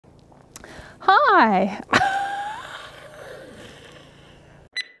Hi!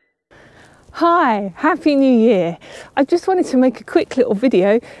 Hi, Happy New Year! I just wanted to make a quick little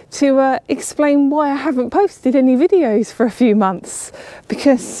video to explain why I haven't posted any videos for a few months,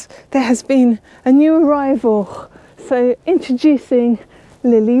 because there has been a new arrival. So introducing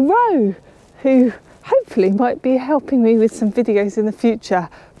Lily Rowe, who hopefully might be helping me with some videos in the future,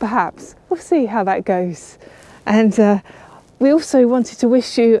 perhaps. We'll see how that goes. And we also wanted to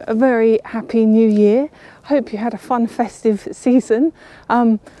wish you a very happy new year. Hope you had a fun festive season.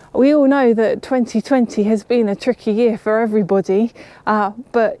 We all know that 2020 has been a tricky year for everybody,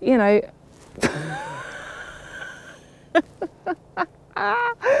 but you know,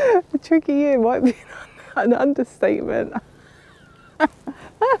 a tricky year might be an understatement.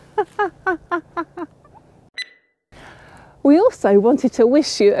 We also wanted to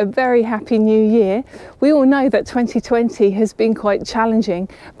wish you a very happy new year. We all know that 2020 has been quite challenging,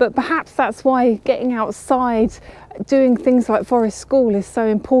 but perhaps that's why getting outside, doing things like Forest School is so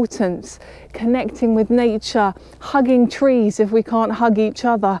important. Connecting with nature, hugging trees if we can't hug each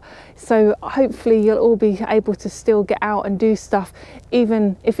other. So hopefully you'll all be able to still get out and do stuff,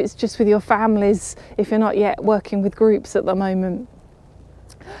 even if it's just with your families, if you're not yet working with groups at the moment.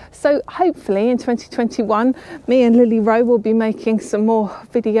 So hopefully in 2021, me and Lily Rowe will be making some more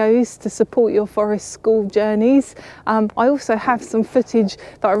videos to support your Forest School journeys. I also have some footage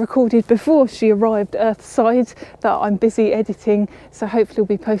that I recorded before she arrived Earthside that I'm busy editing, so hopefully we'll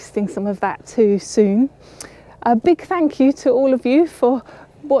be posting some of that too soon. A big thank you to all of you for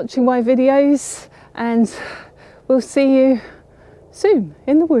watching my videos, and we'll see you soon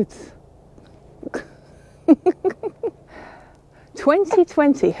in the woods.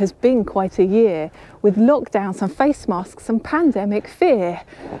 2020 has been quite a year, with lockdowns and face masks and pandemic fear.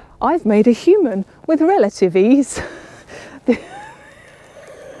 I've made a human with relative ease. It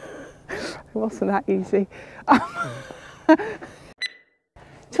wasn't that easy.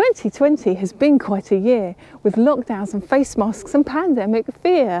 2020 has been quite a year, with lockdowns and face masks and pandemic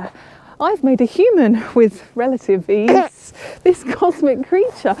fear. I've made a human with relative ease, this cosmic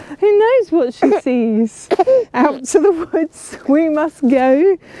creature who knows what she sees. Out to the woods we must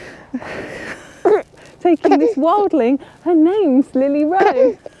go, taking this wildling, her name's Lily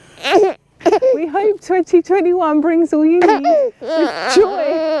Rowe. We hope 2021 brings all you need, with joy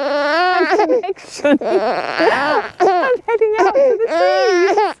and connection, and heading out to the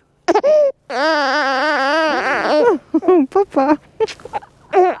trees. Papa.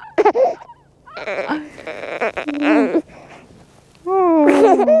 Oh.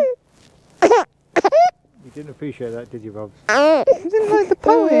 You didn't appreciate that, did you, Rob? You didn't like the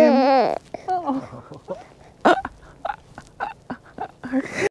poem? Oh.